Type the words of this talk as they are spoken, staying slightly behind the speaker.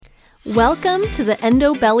Welcome to the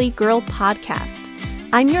Endo Belly Girl podcast.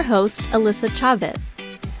 I'm your host, Alyssa Chavez.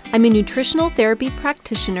 I'm a nutritional therapy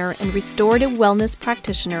practitioner and restorative wellness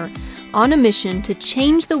practitioner on a mission to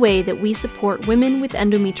change the way that we support women with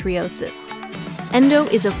endometriosis. Endo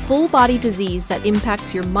is a full-body disease that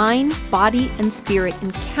impacts your mind, body, and spirit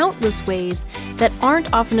in countless ways that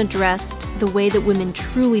aren't often addressed the way that women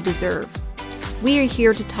truly deserve. We are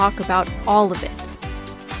here to talk about all of it.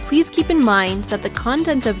 Please keep in mind that the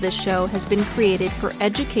content of this show has been created for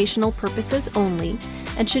educational purposes only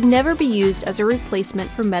and should never be used as a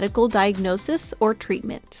replacement for medical diagnosis or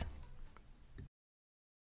treatment.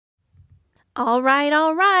 All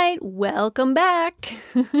right, welcome back.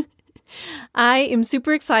 I am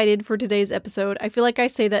super excited for today's episode. I feel like I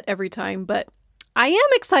say that every time, but I am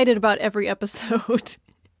excited about every episode.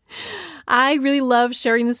 I really love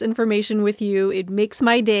sharing this information with you. It makes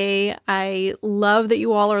my day. I love that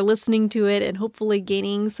you all are listening to it and hopefully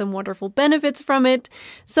gaining some wonderful benefits from it.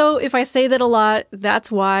 So if I say that a lot,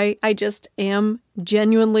 that's why. I just am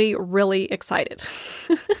genuinely really excited.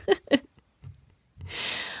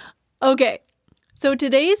 Okay, so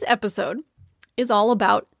today's episode is all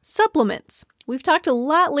about supplements. We've talked a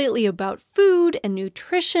lot lately about food and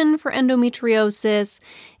nutrition for endometriosis,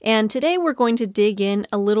 and today we're going to dig in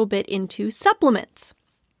a little bit into supplements.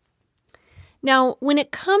 Now, when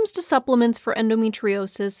it comes to supplements for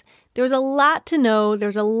endometriosis, there's a lot to know,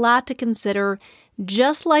 there's a lot to consider.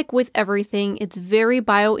 Just like with everything, it's very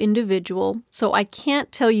bio-individual, so I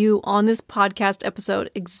can't tell you on this podcast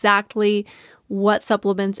episode exactly what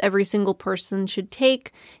supplements every single person should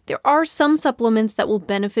take. There are some supplements that will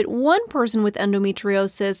benefit one person with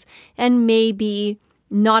endometriosis and may be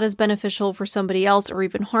not as beneficial for somebody else or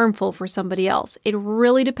even harmful for somebody else. It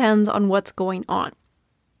really depends on what's going on.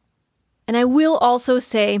 And I will also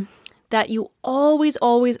say that you always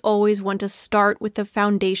want to start with the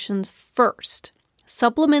foundations first.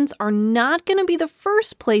 Supplements are not going to be the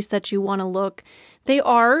first place that you want to look. They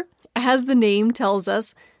are, as the name tells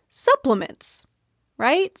us, supplements,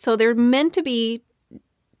 right? So they're meant to be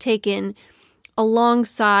taken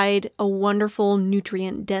alongside a wonderful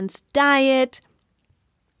nutrient-dense diet,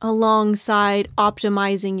 alongside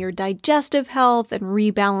optimizing your digestive health and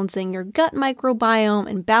rebalancing your gut microbiome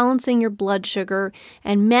and balancing your blood sugar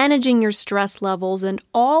and managing your stress levels and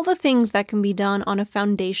all the things that can be done on a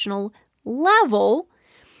foundational level.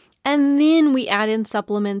 And then we add in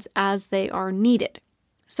supplements as they are needed.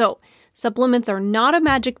 So supplements are not a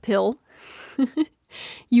magic pill.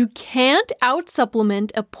 You can't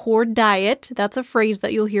out-supplement a poor diet. That's a phrase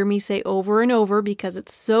that you'll hear me say over and over because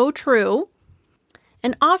it's so true.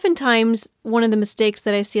 And oftentimes, one of the mistakes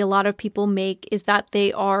that I see a lot of people make is that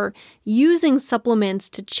they are using supplements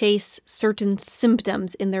to chase certain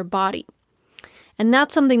symptoms in their body. And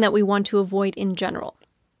that's something that we want to avoid in general.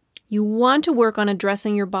 You want to work on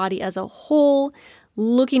addressing your body as a whole,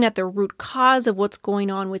 looking at the root cause of what's going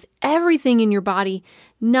on with everything in your body,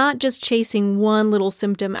 not just chasing one little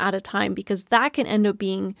symptom at a time, because that can end up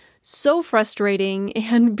being so frustrating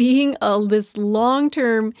and being this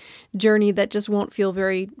long-term journey that just won't feel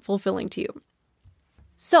very fulfilling to you.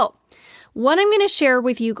 So, what I'm going to share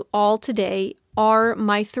with you all today are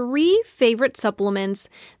my 3 favorite supplements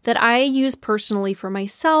that I use personally for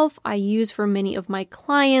myself, I use for many of my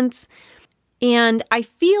clients, and I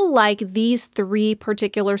feel like these 3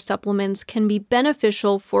 particular supplements can be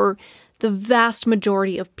beneficial for the vast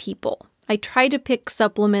majority of people. I try to pick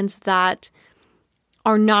supplements that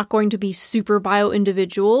are not going to be super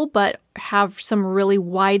bio-individual, but have some really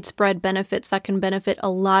widespread benefits that can benefit a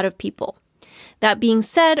lot of people. That being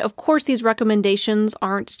said, of course, these recommendations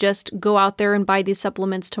aren't just go out there and buy these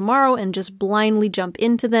supplements tomorrow and just blindly jump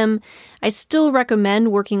into them. I still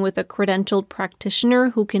recommend working with a credentialed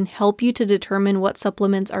practitioner who can help you to determine what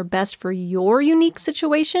supplements are best for your unique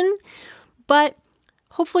situation. But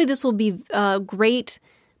hopefully this will be a great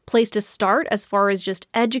place to start as far as just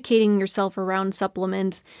educating yourself around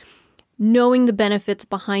supplements, knowing the benefits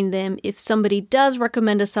behind them. If somebody does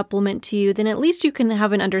recommend a supplement to you, then at least you can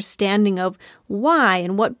have an understanding of why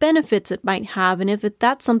and what benefits it might have, and if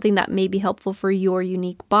that's something that may be helpful for your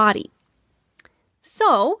unique body.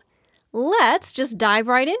 So, let's just dive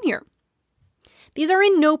right in here. These are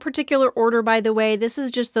in no particular order, by the way. This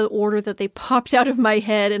is just the order that they popped out of my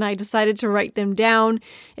head and I decided to write them down.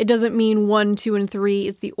 It doesn't mean 1, 2, and 3.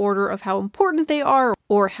 It's the order of how important they are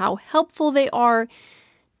or how helpful they are.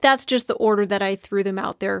 That's just the order that I threw them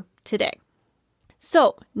out there today.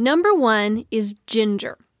 So, number 1 is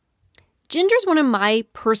ginger. Ginger is one of my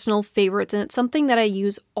personal favorites, and it's something that I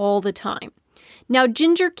use all the time. Now,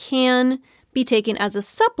 ginger can be taken as a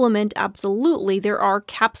supplement, absolutely. There are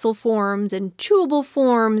capsule forms and chewable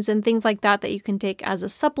forms and things like that that you can take as a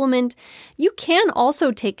supplement. You can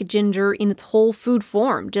also take ginger in its whole food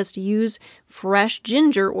form. Just use fresh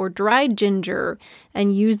ginger or dried ginger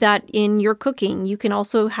and use that in your cooking. You can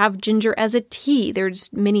also have ginger as a tea.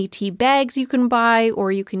 There's many tea bags you can buy,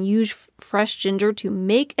 or you can use fresh ginger to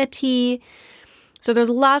make a tea. So there's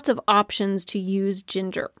lots of options to use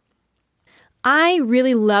ginger. I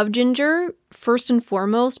really love ginger, first and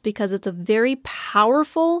foremost, because it's a very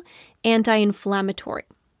powerful anti-inflammatory.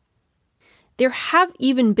 There have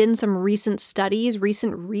even been some recent studies,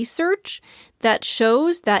 recent research that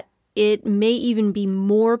shows that it may even be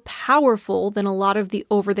more powerful than a lot of the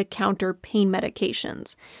over-the-counter pain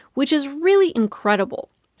medications, which is really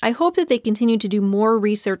incredible. I hope that they continue to do more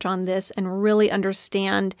research on this and really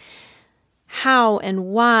understand how and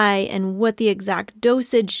why and what the exact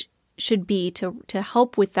dosage should be to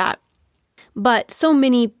help with that. But so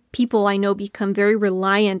many people I know become very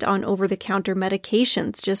reliant on over-the-counter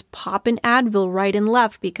medications, just pop an Advil right and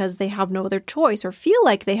left because they have no other choice or feel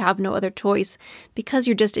like they have no other choice because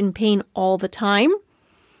you're just in pain all the time.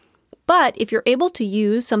 But if you're able to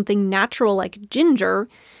use something natural like ginger,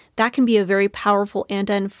 that can be a very powerful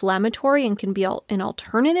anti-inflammatory and can be an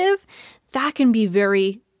alternative. That can be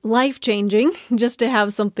very life-changing just to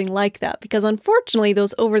have something like that, because unfortunately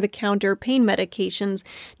those over-the-counter pain medications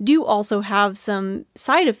do also have some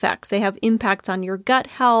side effects. They have impacts on your gut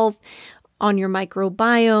health, on your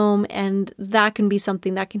microbiome, and that can be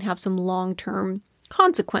something that can have some long-term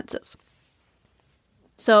consequences.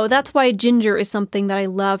 So that's why ginger is something that I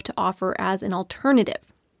love to offer as an alternative.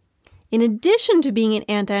 In addition to being an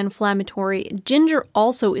anti-inflammatory, ginger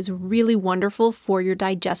also is really wonderful for your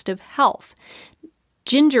digestive health.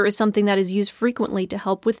 Ginger is something that is used frequently to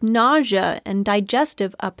help with nausea and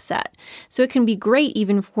digestive upset. So it can be great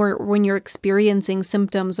even for when you're experiencing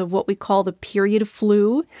symptoms of what we call the period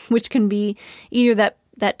flu, which can be either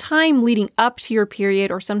that time leading up to your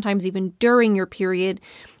period or sometimes even during your period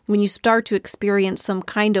when you start to experience some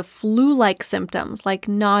kind of flu-like symptoms like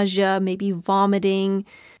nausea, maybe vomiting,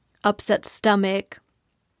 upset stomach,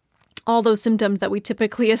 all those symptoms that we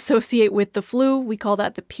typically associate with the flu. We call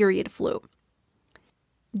that the period flu.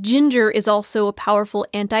 Ginger is also a powerful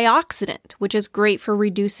antioxidant, which is great for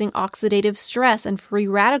reducing oxidative stress and free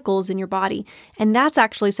radicals in your body, and that's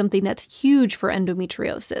actually something that's huge for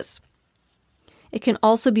endometriosis. It can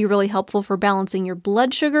also be really helpful for balancing your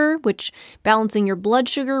blood sugar, which balancing your blood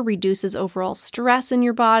sugar reduces overall stress in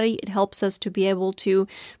your body. It helps us to be able to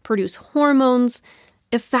produce hormones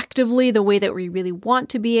effectively the way that we really want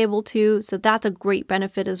to be able to, so that's a great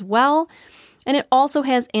benefit as well. And it also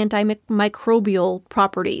has antimicrobial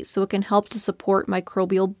properties, so it can help to support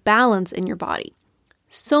microbial balance in your body.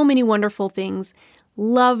 So many wonderful things.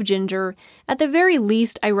 Love ginger. At the very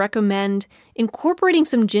least, I recommend incorporating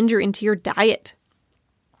some ginger into your diet.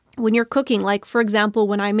 When you're cooking, like for example,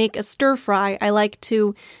 when I make a stir fry, I like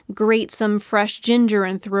to grate some fresh ginger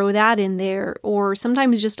and throw that in there, or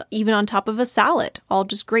sometimes just even on top of a salad. I'll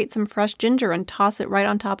just grate some fresh ginger and toss it right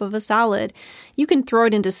on top of a salad. You can throw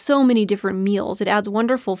it into so many different meals. It adds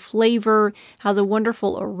wonderful flavor, has a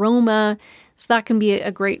wonderful aroma, so that can be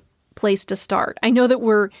a great place to start. I know that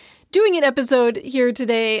we're doing an episode here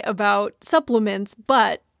today about supplements,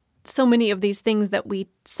 but so many of these things that we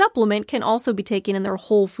supplement can also be taken in their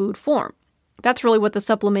whole food form. That's really what the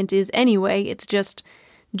supplement is anyway. It's just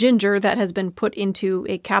ginger that has been put into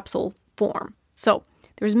a capsule form. So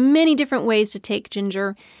there's many different ways to take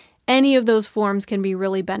ginger. Any of those forms can be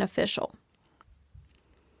really beneficial.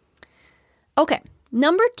 Okay,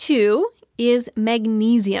 number 2 is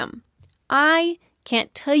magnesium. I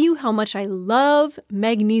can't tell you how much I love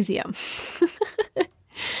magnesium.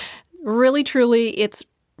 Really, truly, it's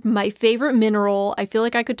my favorite mineral. I feel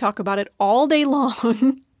like I could talk about it all day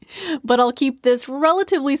long, but I'll keep this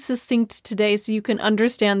relatively succinct today so you can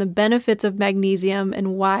understand the benefits of magnesium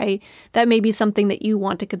and why that may be something that you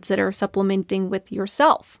want to consider supplementing with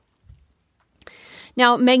yourself.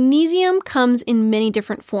 Now, magnesium comes in many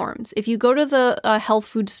different forms. If you go to the health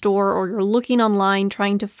food store or you're looking online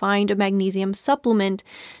trying to find a magnesium supplement,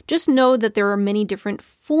 just know that there are many different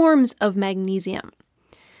forms of magnesium.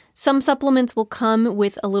 Some supplements will come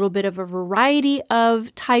with a little bit of a variety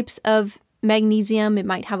of types of magnesium. It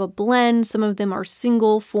might have a blend. Some of them are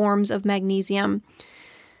single forms of magnesium.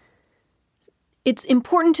 It's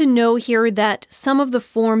important to know here that some of the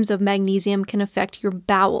forms of magnesium can affect your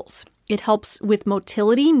bowels. It helps with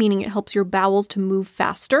motility, meaning it helps your bowels to move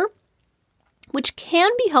faster, which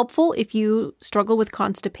can be helpful if you struggle with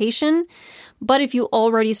constipation. But if you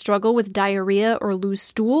already struggle with diarrhea or loose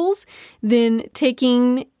stools, then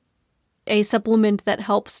taking a supplement that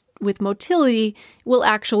helps with motility will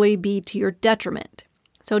actually be to your detriment.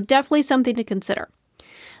 So definitely something to consider.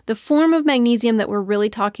 The form of magnesium that we're really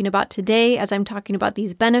talking about today, as I'm talking about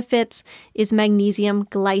these benefits, is magnesium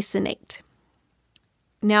glycinate.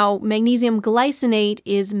 Now, magnesium glycinate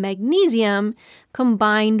is magnesium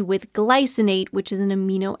combined with glycinate, which is an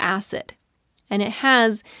amino acid. And it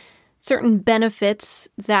has certain benefits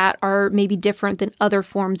that are maybe different than other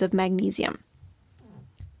forms of magnesium.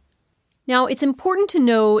 Now, it's important to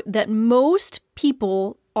know that most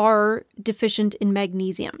people are deficient in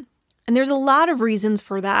magnesium. And there's a lot of reasons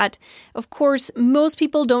for that. Of course, most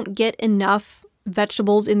people don't get enough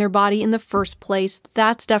vegetables in their body in the first place.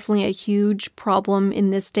 That's definitely a huge problem in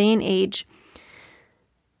this day and age.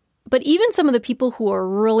 But even some of the people who are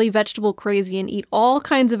really vegetable crazy and eat all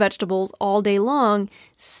kinds of vegetables all day long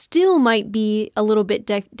still might be a little bit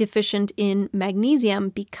deficient in magnesium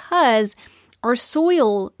because our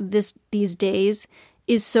soil these days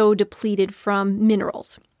is so depleted from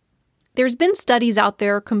minerals. There's been studies out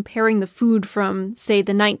there comparing the food from, say,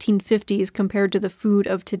 the 1950s compared to the food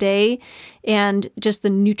of today and just the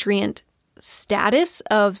nutrient status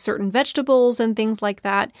of certain vegetables and things like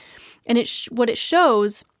that. And what it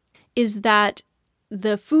shows is that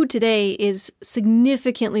the food today is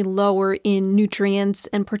significantly lower in nutrients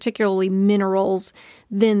and particularly minerals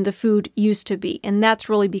than the food used to be. And that's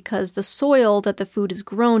really because the soil that the food is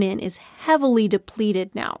grown in is heavily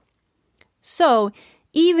depleted now. So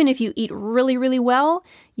even if you eat really, really well,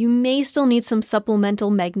 you may still need some supplemental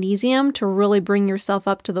magnesium to really bring yourself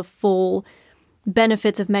up to the full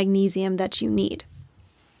benefits of magnesium that you need.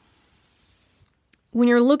 When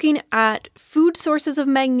you're looking at food sources of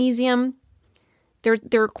magnesium,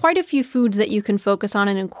 there are quite a few foods that you can focus on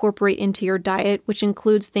and incorporate into your diet, which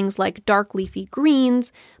includes things like dark leafy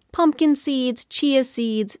greens, pumpkin seeds, chia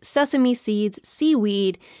seeds, sesame seeds,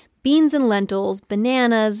 seaweed, beans and lentils,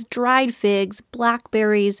 bananas, dried figs,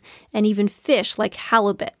 blackberries, and even fish like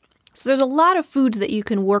halibut. So there's a lot of foods that you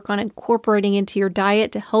can work on incorporating into your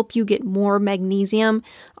diet to help you get more magnesium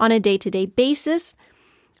on a day-to-day basis.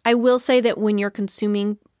 I will say that when you're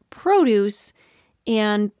consuming produce,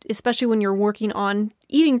 and especially when you're working on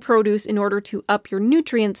eating produce in order to up your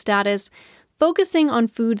nutrient status, focusing on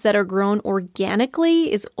foods that are grown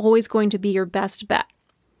organically is always going to be your best bet.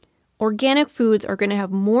 Organic foods are going to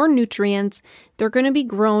have more nutrients. They're going to be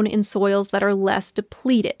grown in soils that are less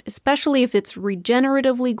depleted, especially if it's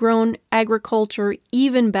regeneratively grown agriculture,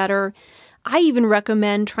 even better. I even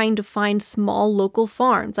recommend trying to find small local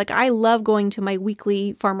farms. Like I love going to my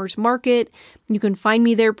weekly farmers market. You can find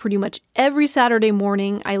me there pretty much every Saturday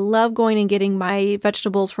morning. I love going and getting my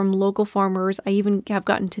vegetables from local farmers. I even have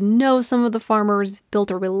gotten to know some of the farmers, built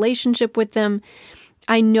a relationship with them.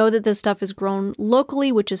 I know that this stuff is grown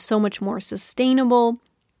locally, which is so much more sustainable.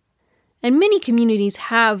 And many communities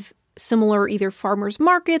have similar either farmers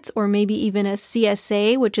markets or maybe even a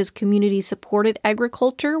CSA, which is community supported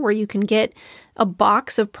agriculture, where you can get a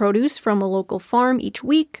box of produce from a local farm each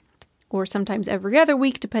week, or sometimes every other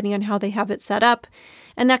week, depending on how they have it set up.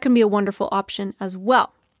 And that can be a wonderful option as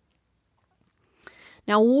well.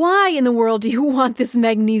 Now, why in the world do you want this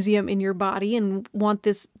magnesium in your body and want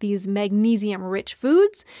these magnesium-rich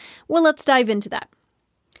foods? Well, let's dive into that.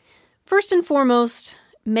 First and foremost,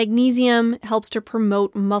 magnesium helps to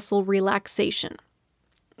promote muscle relaxation.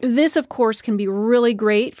 This, of course, can be really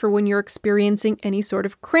great for when you're experiencing any sort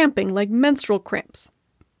of cramping, like menstrual cramps.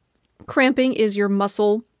 Cramping is your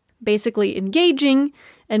muscle basically engaging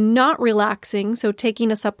and not relaxing, so taking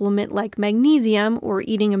a supplement like magnesium or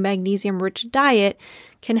eating a magnesium-rich diet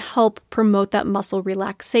can help promote that muscle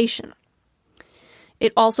relaxation.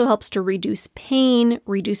 It also helps to reduce pain,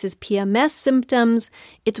 reduces PMS symptoms.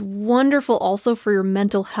 It's wonderful also for your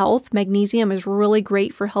mental health. Magnesium is really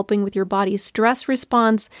great for helping with your body's stress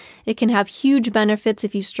response. It can have huge benefits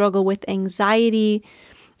if you struggle with anxiety.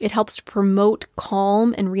 It helps to promote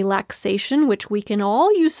calm and relaxation, which we can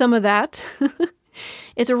all use some of that.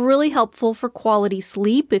 It's really helpful for quality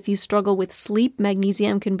sleep. If you struggle with sleep,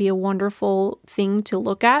 magnesium can be a wonderful thing to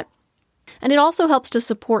look at. And it also helps to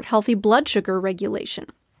support healthy blood sugar regulation.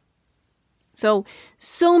 So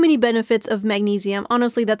many benefits of magnesium.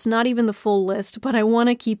 Honestly, that's not even the full list, but I want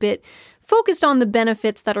to keep it focused on the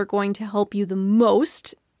benefits that are going to help you the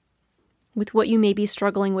most with what you may be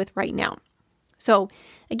struggling with right now. So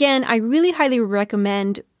again, I really highly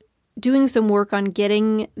recommend doing some work on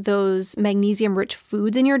getting those magnesium-rich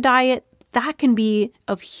foods in your diet. That can be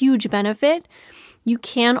of huge benefit. You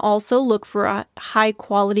can also look for a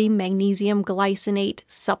high-quality magnesium glycinate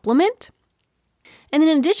supplement. And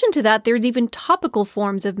in addition to that, there's even topical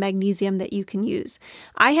forms of magnesium that you can use.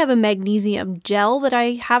 I have a magnesium gel that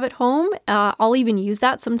I have at home. I'll even use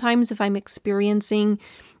that sometimes if I'm experiencing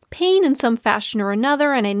pain in some fashion or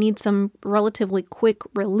another and I need some relatively quick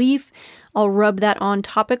relief. I'll rub that on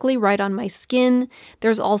topically right on my skin.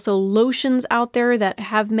 There's also lotions out there that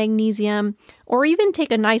have magnesium, or even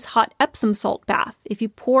take a nice hot Epsom salt bath. If you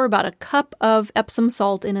pour about a cup of Epsom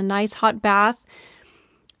salt in a nice hot bath,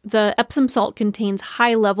 the Epsom salt contains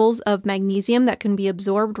high levels of magnesium that can be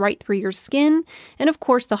absorbed right through your skin. And of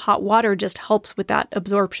course, the hot water just helps with that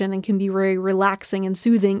absorption and can be very relaxing and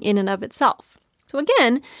soothing in and of itself. So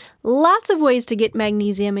again, lots of ways to get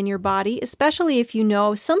magnesium in your body, especially if you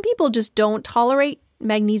know some people just don't tolerate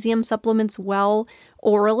magnesium supplements well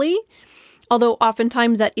orally, although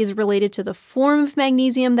oftentimes that is related to the form of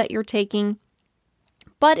magnesium that you're taking.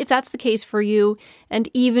 But if that's the case for you, and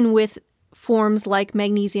even with forms like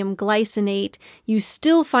magnesium glycinate, you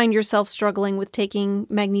still find yourself struggling with taking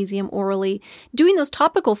magnesium orally, doing those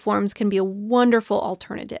topical forms can be a wonderful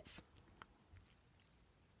alternative.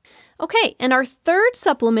 Okay, and our third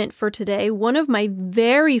supplement for today, one of my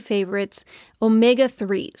very favorites,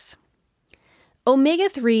 omega-3s.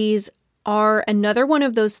 Omega-3s are another one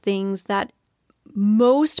of those things that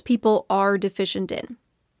most people are deficient in.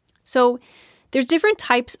 So there's different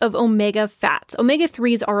types of omega fats.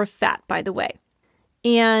 Omega-3s are a fat, by the way.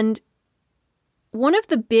 And one of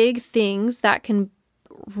the big things that can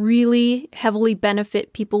really heavily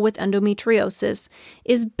benefit people with endometriosis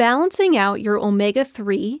is balancing out your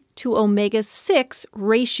omega-3 to omega-6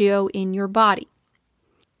 ratio in your body.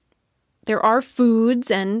 There are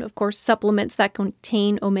foods and, of course, supplements that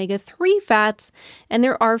contain omega-3 fats, and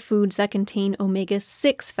there are foods that contain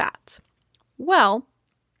omega-6 fats. Well,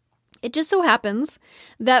 it just so happens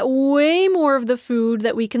that way more of the food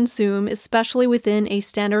that we consume, especially within a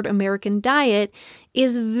standard American diet,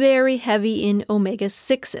 is very heavy in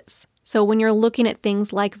omega-6s. So when you're looking at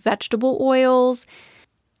things like vegetable oils,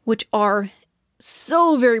 which are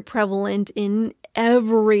so very prevalent in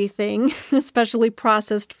everything, especially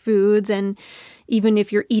processed foods, and even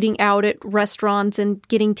if you're eating out at restaurants and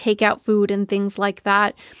getting takeout food and things like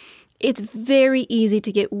that, it's very easy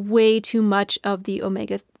to get way too much of the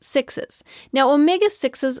omega-6s. Now,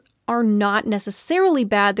 omega-6s are not necessarily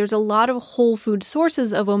bad. There's a lot of whole food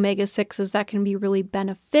sources of omega-6s that can be really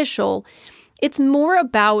beneficial. It's more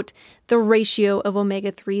about the ratio of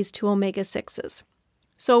omega-3s to omega-6s.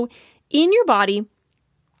 So in your body,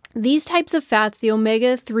 these types of fats, the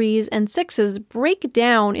omega-3s and 6s, break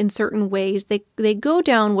down in certain ways. They go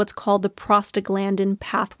down what's called the prostaglandin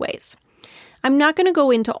pathways. I'm not going to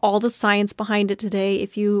go into all the science behind it today.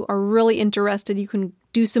 If you are really interested, you can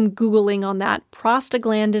do some Googling on that,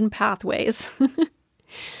 prostaglandin pathways.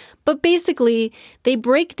 But basically, they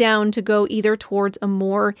break down to go either towards a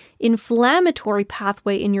more inflammatory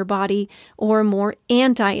pathway in your body or a more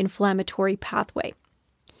anti-inflammatory pathway.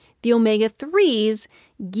 The omega-3s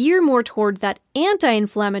gear more towards that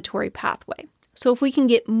anti-inflammatory pathway. So if we can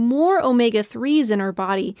get more omega-3s in our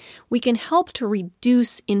body, we can help to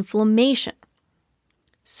reduce inflammation.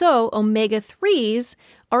 So omega-3s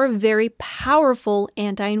are a very powerful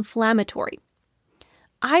anti-inflammatory.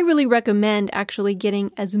 I really recommend actually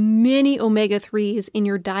getting as many omega-3s in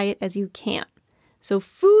your diet as you can. So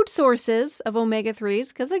food sources of omega-3s,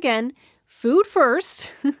 because again, food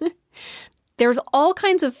first. There's all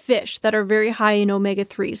kinds of fish that are very high in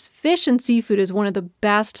omega-3s. Fish and seafood is one of the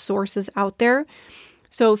best sources out there.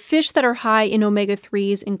 So fish that are high in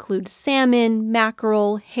omega-3s include salmon,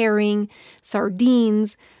 mackerel, herring,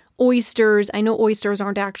 sardines, oysters. I know oysters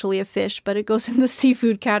aren't actually a fish, but it goes in the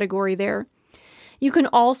seafood category there. You can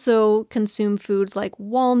also consume foods like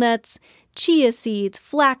walnuts, chia seeds,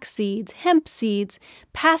 flax seeds, hemp seeds,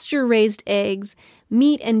 pasture-raised eggs,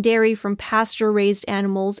 meat and dairy from pasture-raised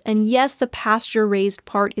animals. And yes, the pasture-raised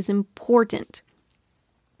part is important.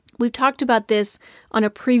 We've talked about this on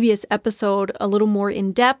a previous episode a little more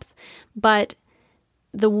in depth, but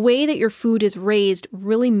the way that your food is raised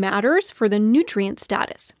really matters for the nutrient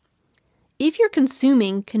status. If you're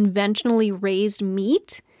consuming conventionally raised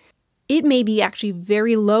meat, it may be actually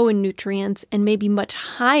very low in nutrients and may be much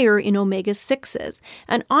higher in omega-6s.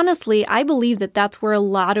 And honestly, I believe that that's where a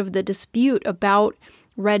lot of the dispute about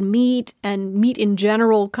red meat and meat in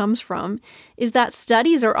general comes from, is that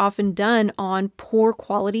studies are often done on poor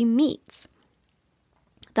quality meats.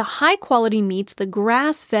 The high quality meats, the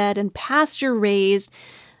grass-fed and pasture-raised,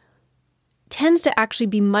 tends to actually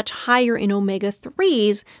be much higher in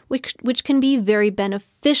omega-3s, which can be very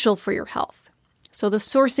beneficial for your health. So the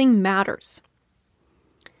sourcing matters.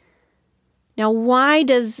 Now, why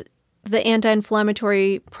does the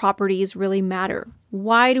anti-inflammatory properties really matter?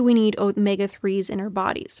 Why do we need omega-3s in our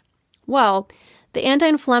bodies? Well, the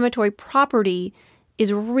anti-inflammatory property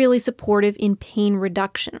is really supportive in pain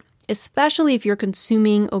reduction, especially if you're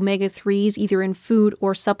consuming omega-3s either in food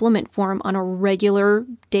or supplement form on a regular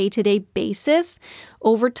day-to-day basis.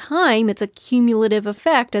 Over time, it's a cumulative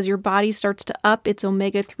effect as your body starts to up its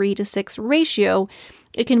omega-3 to 6 ratio.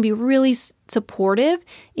 It can be really supportive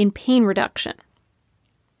in pain reduction.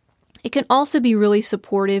 It can also be really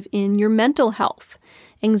supportive in your mental health.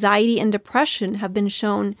 Anxiety and depression have been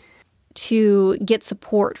shown to get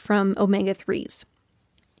support from omega-3s.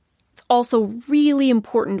 It's also really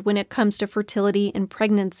important when it comes to fertility and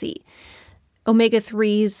pregnancy.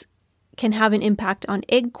 Omega-3s can have an impact on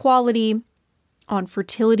egg quality, on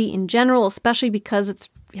fertility in general, especially because it's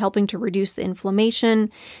helping to reduce the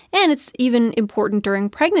inflammation. And it's even important during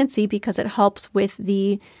pregnancy because it helps with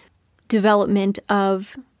the development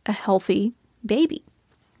of a healthy baby.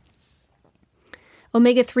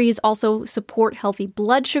 Omega-3s also support healthy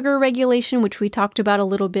blood sugar regulation, which we talked about a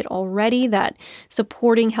little bit already, that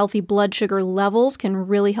supporting healthy blood sugar levels can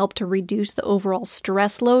really help to reduce the overall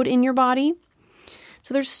stress load in your body.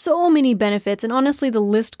 So there's so many benefits, and honestly, the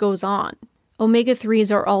list goes on. Omega-3s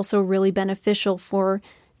are also really beneficial for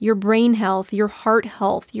your brain health, your heart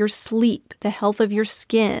health, your sleep, the health of your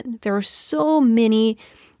skin. There are so many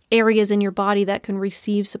areas in your body that can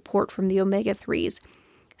receive support from the omega-3s.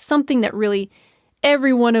 Something that really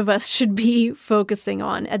every one of us should be focusing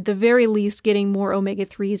on, at the very least, getting more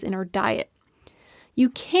omega-3s in our diet. You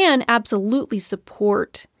can absolutely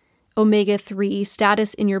support omega-3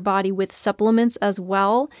 status in your body with supplements as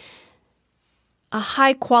well. A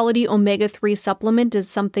high-quality omega-3 supplement is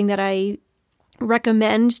something that I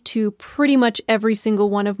recommend to pretty much every single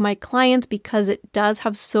one of my clients because it does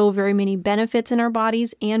have so very many benefits in our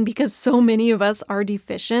bodies and because so many of us are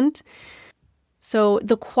deficient. So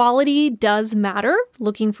the quality does matter,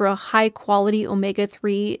 looking for a high-quality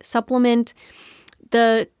omega-3 supplement.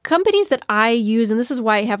 The companies that I use, and this is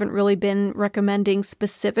why I haven't really been recommending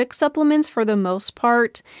specific supplements for the most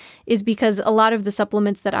part, is because a lot of the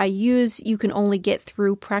supplements that I use, you can only get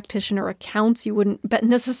through practitioner accounts. You wouldn't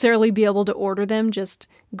necessarily be able to order them just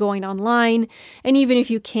going online. And even if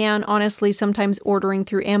you can, honestly, sometimes ordering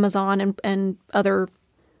through Amazon and other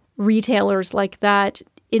retailers like that,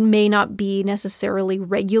 it may not be necessarily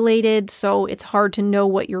regulated, so it's hard to know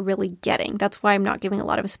what you're really getting. That's why I'm not giving a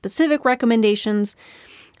lot of specific recommendations.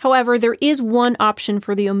 However, there is one option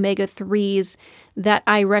for the omega-3s that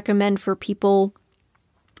I recommend for people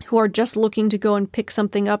who are just looking to go and pick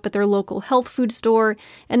something up at their local health food store,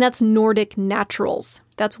 and that's Nordic Naturals.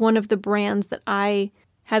 That's one of the brands that I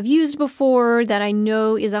have used before that I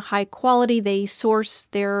know is a high quality. They source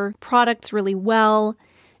their products really well,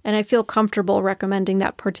 and I feel comfortable recommending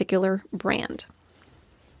that particular brand.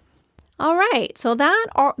 All right, so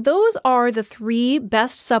those are the 3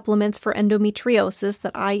 best supplements for endometriosis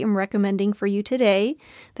that I am recommending for you today.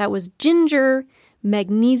 That was ginger,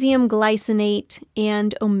 magnesium glycinate,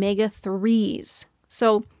 and omega-3s.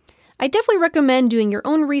 So I definitely recommend doing your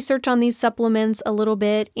own research on these supplements a little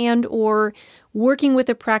bit and or working with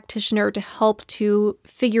a practitioner to help to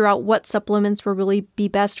figure out what supplements will really be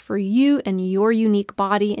best for you and your unique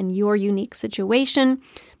body and your unique situation.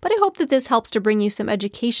 But I hope that this helps to bring you some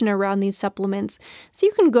education around these supplements so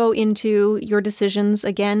you can go into your decisions,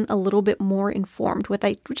 again, a little bit more informed, which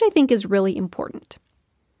I think is really important.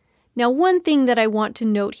 Now, one thing that I want to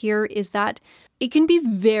note here is that it can be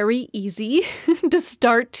very easy to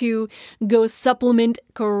start to go supplement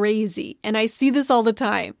crazy. And I see this all the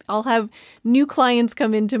time. I'll have new clients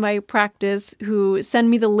come into my practice who send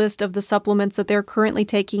me the list of the supplements that they're currently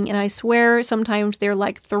taking. And I swear sometimes they're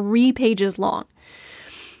like 3 pages long.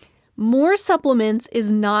 More supplements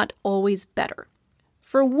is not always better.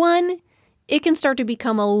 For one, it can start to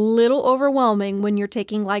become a little overwhelming when you're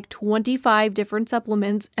taking like 25 different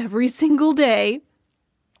supplements every single day.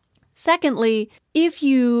 Secondly, if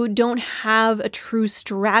you don't have a true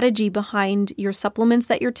strategy behind your supplements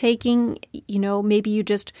that you're taking, maybe you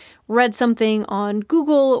just read something on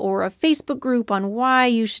Google or a Facebook group on why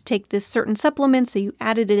you should take this certain supplement, so you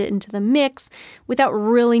added it into the mix without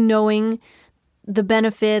really knowing the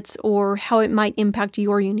benefits or how it might impact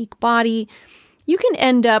your unique body, you can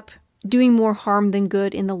end up doing more harm than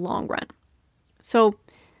good in the long run. So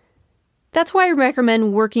that's why I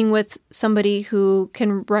recommend working with somebody who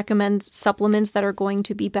can recommend supplements that are going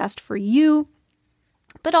to be best for you.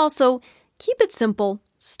 But also, keep it simple,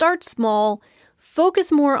 start small,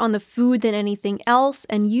 focus more on the food than anything else,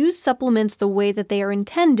 and use supplements the way that they are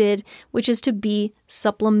intended, which is to be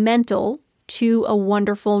supplemental to a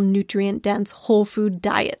wonderful, nutrient-dense, whole food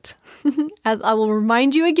diet. As I will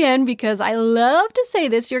remind you again, because I love to say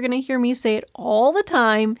this, you're going to hear me say it all the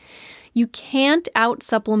time, you can't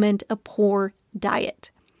out-supplement a poor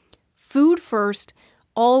diet. Food first,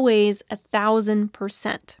 always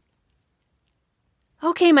 1,000%.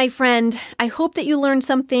 Okay, my friend, I hope that you learned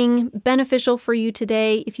something beneficial for you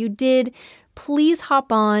today. If you did, please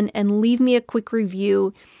hop on and leave me a quick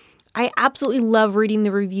review. I absolutely love reading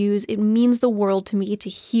the reviews. It means the world to me to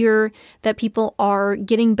hear that people are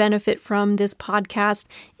getting benefit from this podcast,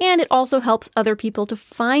 and it also helps other people to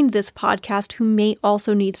find this podcast who may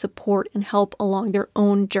also need support and help along their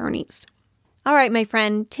own journeys. All right, my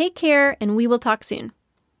friend, take care, and we will talk soon.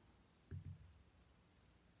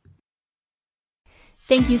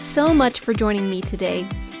 Thank you so much for joining me today.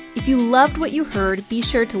 If you loved what you heard, be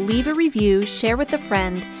sure to leave a review, share with a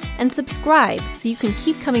friend, and subscribe so you can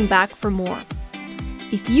keep coming back for more.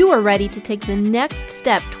 If you are ready to take the next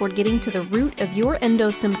step toward getting to the root of your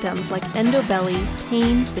endo symptoms like endobelly,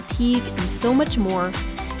 pain, fatigue, and so much more,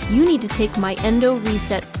 you need to take my Endo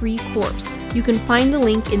Reset free course. You can find the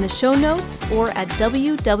link in the show notes or at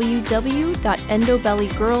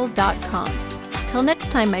www.endobellygirl.com. Till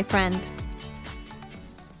next time, my friend.